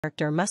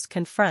character must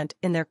confront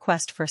in their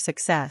quest for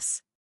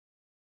success.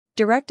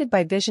 Directed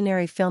by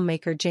visionary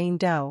filmmaker Jane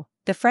Doe,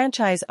 the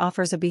franchise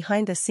offers a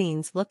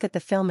behind-the-scenes look at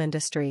the film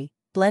industry,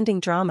 blending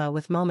drama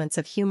with moments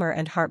of humor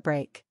and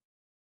heartbreak.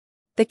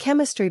 The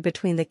chemistry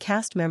between the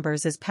cast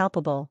members is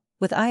palpable,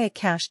 with Aya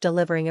Cash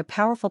delivering a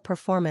powerful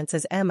performance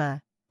as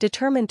Emma,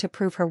 determined to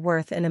prove her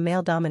worth in a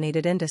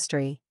male-dominated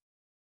industry.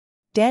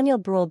 Daniel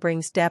Brühl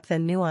brings depth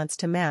and nuance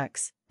to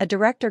Max, a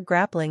director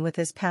grappling with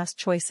his past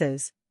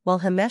choices,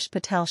 while Himesh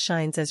Patel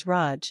shines as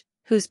Raj,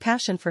 whose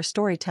passion for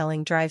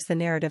storytelling drives the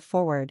narrative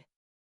forward.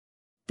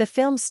 The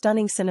film's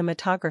stunning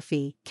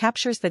cinematography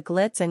captures the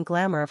glitz and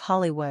glamour of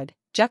Hollywood,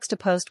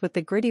 juxtaposed with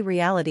the gritty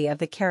reality of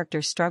the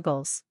characters'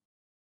 struggles.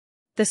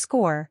 The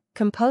score,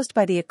 composed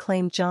by the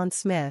acclaimed John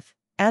Smith,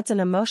 adds an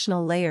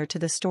emotional layer to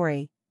the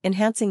story,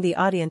 enhancing the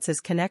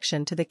audience's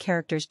connection to the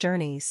characters'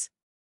 journeys.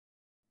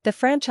 The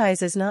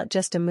franchise is not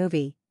just a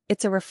movie,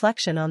 it's a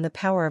reflection on the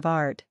power of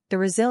art, the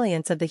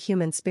resilience of the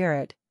human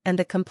spirit, and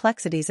the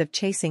complexities of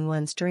chasing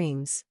one's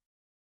dreams.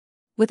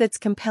 With its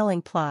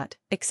compelling plot,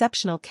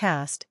 exceptional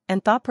cast,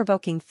 and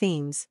thought-provoking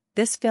themes,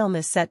 this film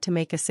is set to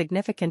make a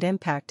significant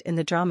impact in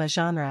the drama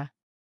genre.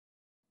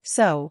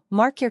 So,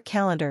 mark your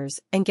calendars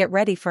and get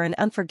ready for an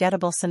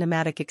unforgettable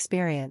cinematic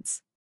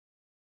experience.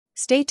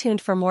 Stay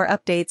tuned for more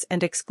updates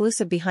and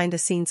exclusive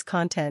behind-the-scenes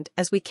content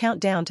as we count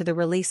down to the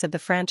release of the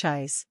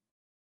franchise.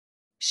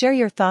 Share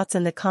your thoughts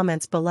in the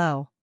comments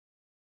below.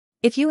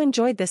 If you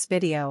enjoyed this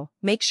video,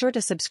 make sure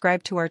to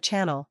subscribe to our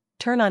channel,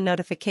 turn on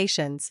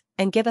notifications,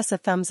 and give us a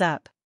thumbs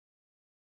up.